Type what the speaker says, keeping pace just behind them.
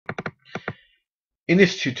In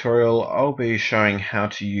this tutorial, I'll be showing how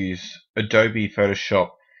to use Adobe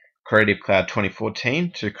Photoshop Creative Cloud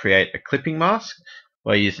 2014 to create a clipping mask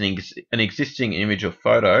by using an existing image or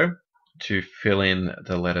photo to fill in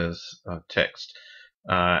the letters of text.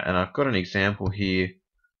 And I've got an example here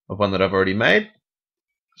of one that I've already made.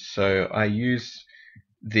 So I use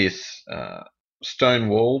this stone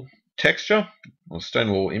wall texture or stone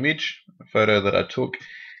wall image, a photo that I took,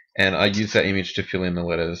 and I use that image to fill in the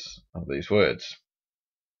letters of these words.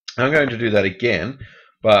 I'm going to do that again,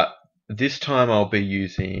 but this time I'll be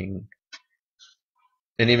using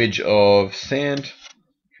an image of sand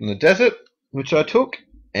from the desert, which I took,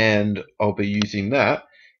 and I'll be using that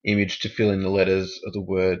image to fill in the letters of the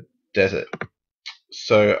word desert.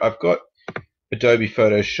 So I've got Adobe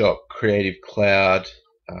Photoshop Creative Cloud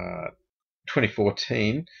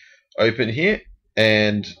 2014 open here,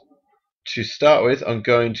 and to start with I'm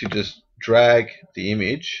going to just drag the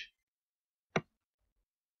image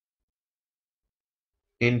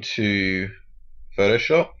into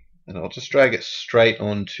Photoshop, and I'll just drag it straight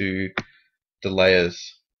onto the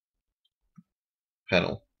layers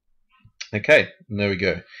panel. Okay, and there we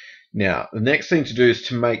go. Now the next thing to do is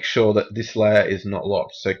to make sure that this layer is not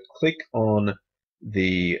locked. So click on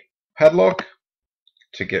the padlock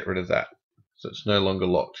to get rid of that, so it's no longer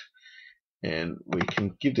locked. And we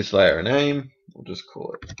can give this layer a name. We'll just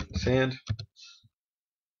call it sand.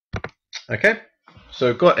 Okay, so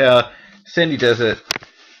we've got our sandy desert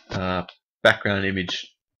background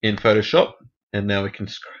image in Photoshop, and now we can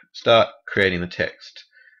start creating the text.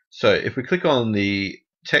 So if we click on the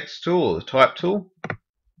text tool or the type tool,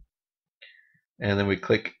 and then we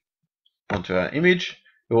click onto our image,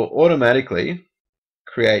 it will automatically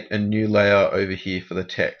create a new layer over here for the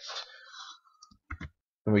text,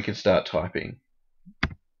 and we can start typing.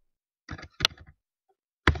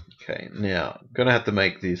 Okay, now I'm going to have to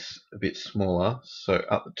make this a bit smaller, so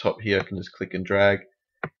up the top here I can just click and drag.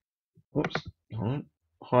 Whoops,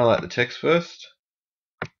 highlight the text first,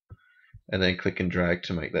 and then click and drag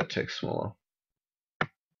to make that text smaller.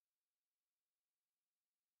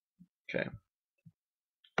 Okay,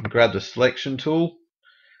 grab the selection tool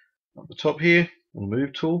up the top here, or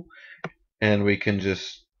move tool, and we can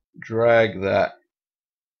just drag that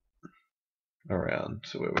around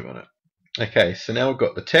to where we want it. Okay, so now we've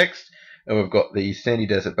got the text and we've got the sandy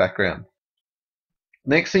desert background.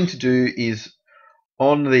 Next thing to do is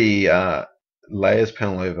on the layers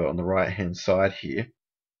panel over on the right hand side here,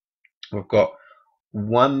 we've got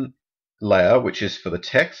one layer which is for the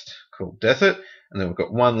text called desert, and then we've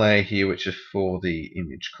got one layer here which is for the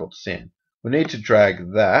image called sand. We need to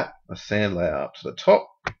drag that, the sand layer, up to the top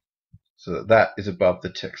so that that is above the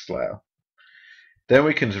text layer. Then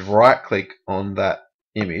we can just right click on that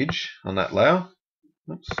image, on that layer.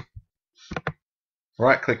 Oops.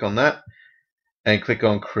 Right click on that and click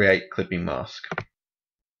on create clipping mask.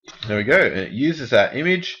 There we go, and it uses that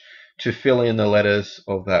image to fill in the letters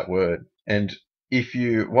of that word. And if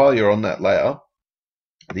you, while you're on that layer,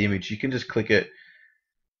 the image, you can just click it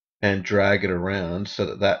and drag it around so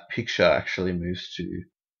that that picture actually moves to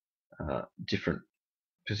a different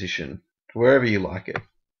position, wherever you like it.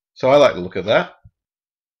 So I like the look of that.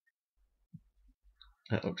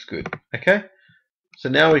 That looks good. Okay, so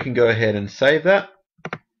now we can go ahead and save that.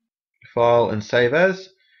 File and save as.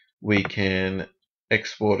 We can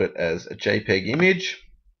export it as a JPEG image.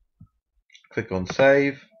 Click on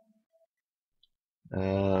save.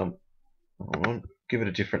 Hold on, give it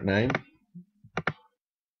a different name.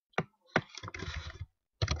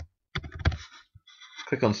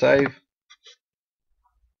 Click on save.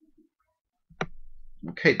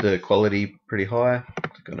 We'll keep the quality pretty high.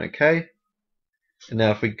 Click on OK. And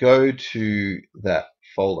now if we go to that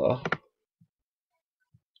folder,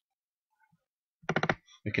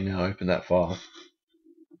 we can now open that file.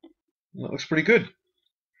 That looks pretty good.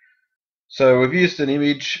 So we've used an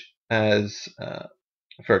image as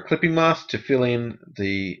for a clipping mask to fill in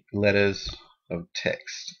the letters of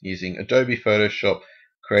text using Adobe Photoshop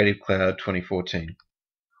Creative Cloud 2014.